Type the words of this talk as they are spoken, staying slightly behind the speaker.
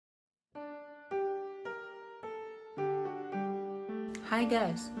Hi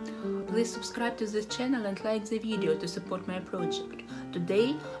guys, please subscribe to this channel and like the video to support my project.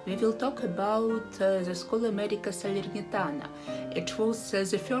 Today we will talk about the Schola Medica Salernitana. It was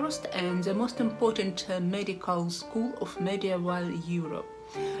the first and the most important medical school of medieval Europe.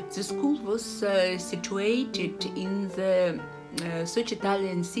 The school was situated in the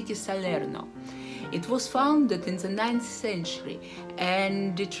Tyrrhenian city Salerno. It was founded in the 9th century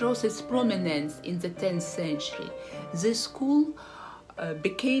and it rose its prominence in the 10th century. This school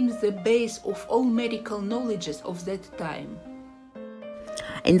became the base of all medical knowledges of that time.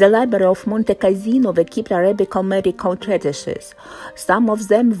 In the library of Monte Cassino we keep Arabic medical treatises. Some of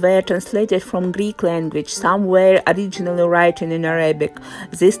them were translated from Greek language, some were originally written in Arabic.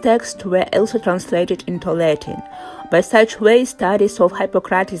 These texts were also translated into Latin. By such way, studies of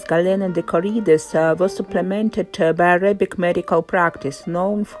Hippocrates, Galen and Decoridus was supplemented by Arabic medical practice,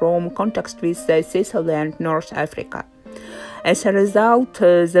 known from contacts with Sicily and North Africa. As a result,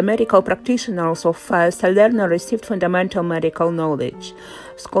 the medical practitioners of Salerno received fundamental medical knowledge.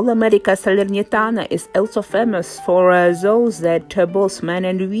 Schola Medica Salernitana is also famous for those that both men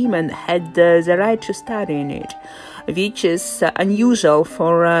and women had the right to study in it, which is unusual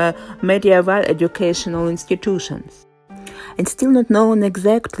for medieval educational institutions. It's still not known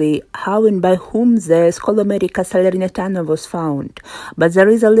exactly how and by whom the Schola Medica Salernitana was found, but there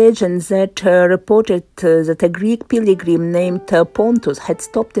is a legend that reported that a Greek pilgrim named Pontus had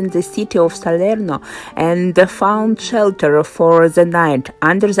stopped in the city of Salerno and found shelter for the night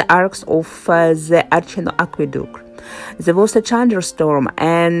under the arcs of the Archino aqueduct. There was a thunderstorm,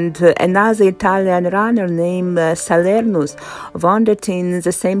 and another Italian runner named Salernus wandered in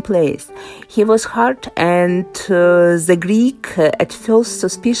the same place. He was hurt, and the Greek, at first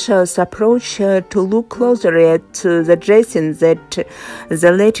suspicious, approached to look closer at the dressing that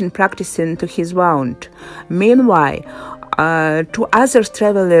the Latin practiced into his wound. Meanwhile, two other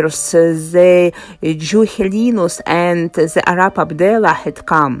travelers, the Jew Helenus and the Arab Abdallah, had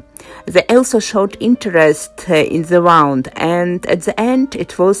come. They also showed interest in the wound, and at the end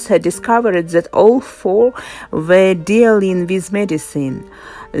it was discovered that all four were dealing with medicine.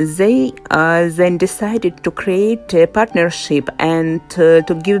 They then decided to create a partnership and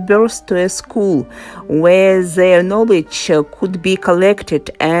to give birth to a school where their knowledge could be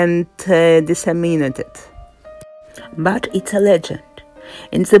collected and disseminated. But it's a legend.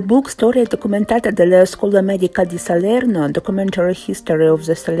 In the book Storia documentata della Schola Medica di Salerno, documentary history of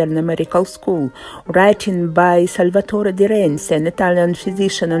the Salerno Medical School, written by Salvatore Di Renzi, an Italian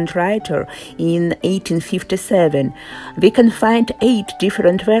physician and writer, in 1857, we can find 8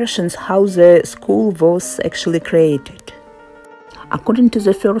 different versions how the school was actually created. According to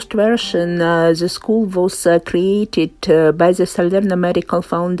the first version, the school was created by the Salerno Medical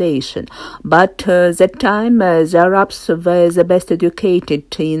Foundation, but at that time the Arabs were the best educated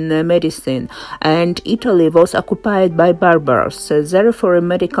in medicine, and Italy was occupied by barbars. Therefore,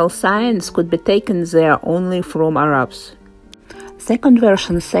 medical science could be taken there only from Arabs. Second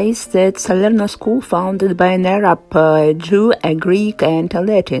version says that Salerno school founded by an Arab, a Jew, a Greek and a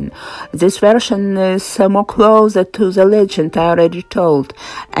Latin. This version is more closer to the legend I already told,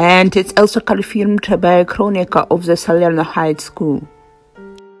 and it's also confirmed by a chronicle of the Salerno High School.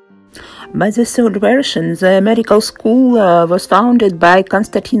 By the third version, the medical school was founded by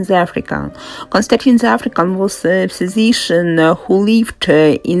Constantine the African. Constantine the African was a physician who lived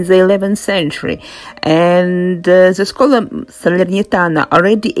in the 11th century, and the Schola Salernitana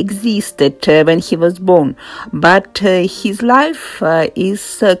already existed when he was born, but his life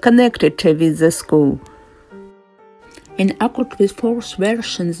is connected with the school. In accord with fourth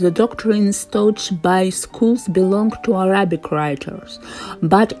versions, the doctrines taught by schools belonged to Arabic writers.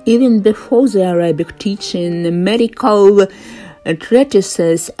 But even before the Arabic teaching, medical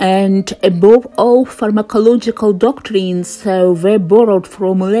treatises and, above all, pharmacological doctrines were borrowed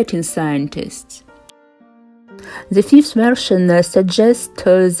from Latin scientists. The fifth version suggests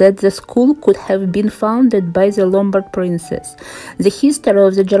that the school could have been founded by the Lombard princes. The history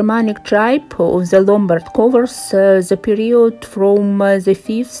of the Germanic tribe of the Lombard covers the period from the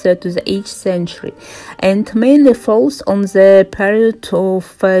 5th to the 8th century, and mainly falls on the period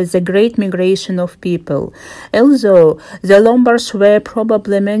of the Great Migration of people. Although the Lombards were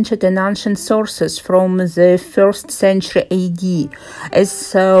probably mentioned in ancient sources from the 1st century AD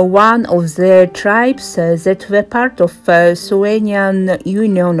as one of the tribes that were part of Suenian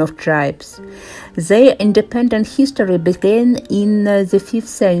Union of Tribes. Their independent history began in the 5th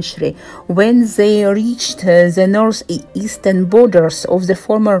century, when they reached the northeastern borders of the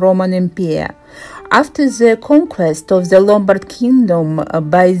former Roman Empire. After the conquest of the Lombard kingdom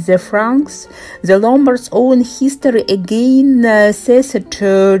by the Franks, the Lombards' own history again ceased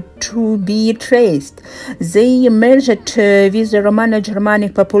to be traced. They merged with the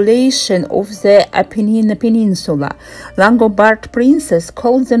Romano-Germanic population of the Apennine Peninsula. Langobard princes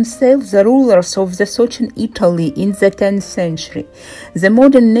called themselves the rulers of the southern Italy in the 10th century. The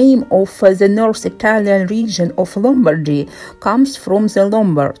modern name of the North Italian region of Lombardy comes from the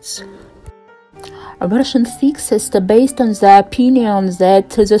Lombards. Version 6 is based on the opinion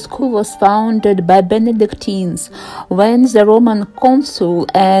that the school was founded by Benedictines when the Roman consul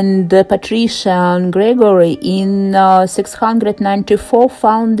and patrician Gregory in 694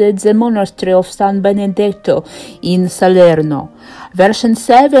 founded the monastery of San Benedetto in Salerno. Version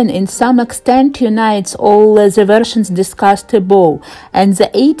 7 in some extent unites all the versions discussed above, and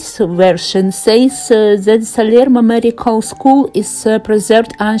the 8th version says that Salerno Medical School is a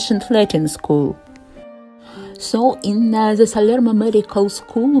preserved ancient Latin school. So, in the Salerno Medical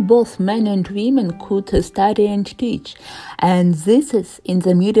School, both men and women could study and teach, and this is in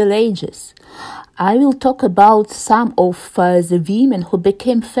the Middle Ages. I will talk about some of the women who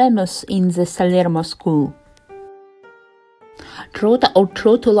became famous in the Salerno school. Trota or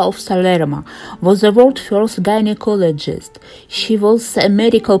Trotula of Salerno was the world's first gynecologist. She was a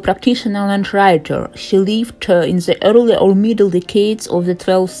medical practitioner and writer. She lived in the early or middle decades of the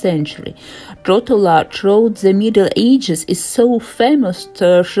 12th century. Trotula throughout the Middle Ages is so famous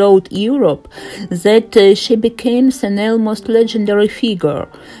throughout Europe that she became an almost legendary figure,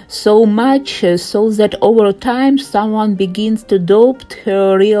 so much so that over time someone begins to doubt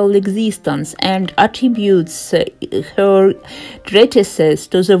her real existence and attributes her treatises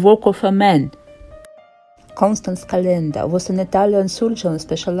to the work of a man. Constance Calenda was an Italian surgeon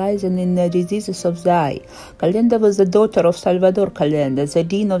specializing in diseases of the eye. Calenda was the daughter of Salvador Calenda, the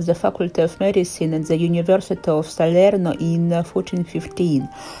dean of the Faculty of Medicine at the University of Salerno in 1415.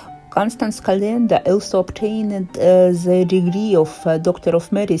 Constance Calenda also obtained the degree of Doctor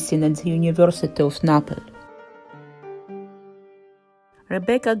of Medicine at the University of Naples.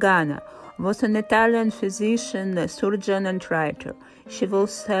 Rebecca Gana was an Italian physician, surgeon, and writer. She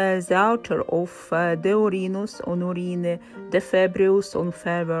was the author of De Urinus on Urine, De Febrius on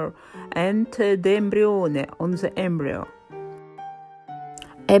Fever, and De Embryone on the embryo.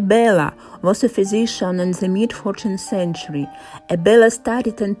 Ebella was a physician in the mid-14th century. Ebella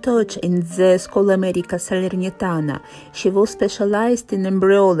studied and taught in the Schola Medica Salernitana. She was specialized in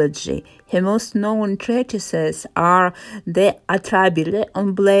embryology. Her most known treatises are De Atrabile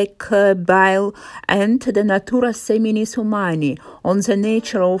on black bile and De Natura Seminis Humani on the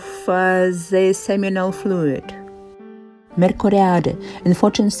nature of the seminal fluid. Mercuriade. In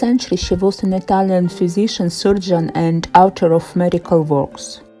 14th century, she was an Italian physician, surgeon, and author of medical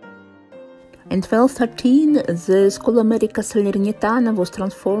works. In 1213, the Schola Medica Salernitana was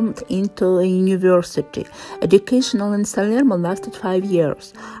transformed into a university. Education in Salerno lasted 5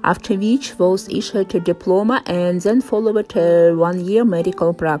 years, after which was issued a diploma and then followed a 1-year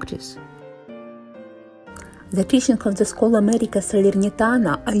medical practice. The teachings of the Schola Medica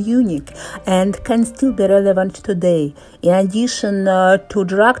Salernitana are unique and can still be relevant today. In addition to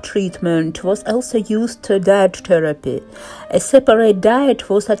drug treatment, was also used diet therapy. A separate diet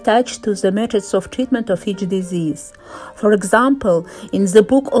was attached to the methods of treatment of each disease. For example, in the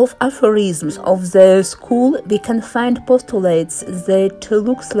book of aphorisms of the school, we can find postulates that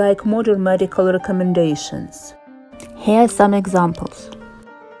looks like modern medical recommendations. Here are some examples.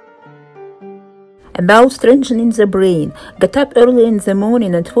 About strengthening the brain, get up early in the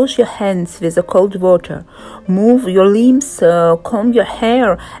morning and wash your hands with cold water. Move your limbs, comb your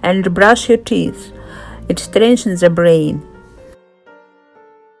hair, and brush your teeth. It strengthens the brain.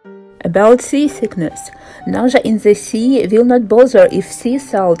 About seasickness, nausea in the sea will not bother if sea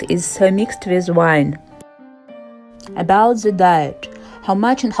salt is mixed with wine. About the diet, how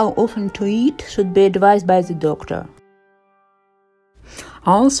much and how often to eat should be advised by the doctor.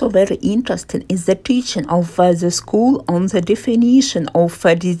 Also very interesting is the teaching of the school on the definition of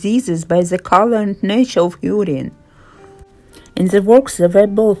diseases by the color and nature of urine. In the works there were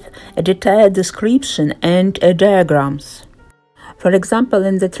both a detailed description and diagrams. For example,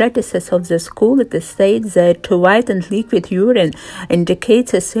 in the treatises of the school it is said that white and liquid urine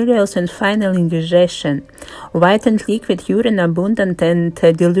indicates a serious and final indigestion. White and liquid urine abundant and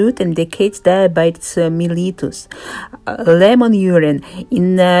dilute indicates diabetes mellitus. Lemon urine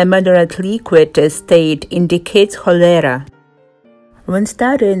in a moderate liquid state indicates cholera. When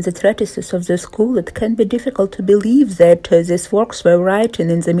studying the treatises of the school, it can be difficult to believe that these works were written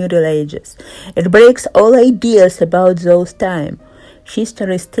in the Middle Ages. It breaks all ideas about those times.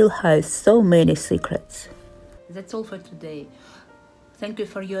 History still has so many secrets. That's all for today. Thank you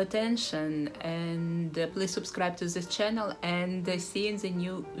for your attention, and please subscribe to this channel, and see you in the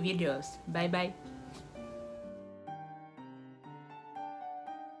new videos. Bye bye.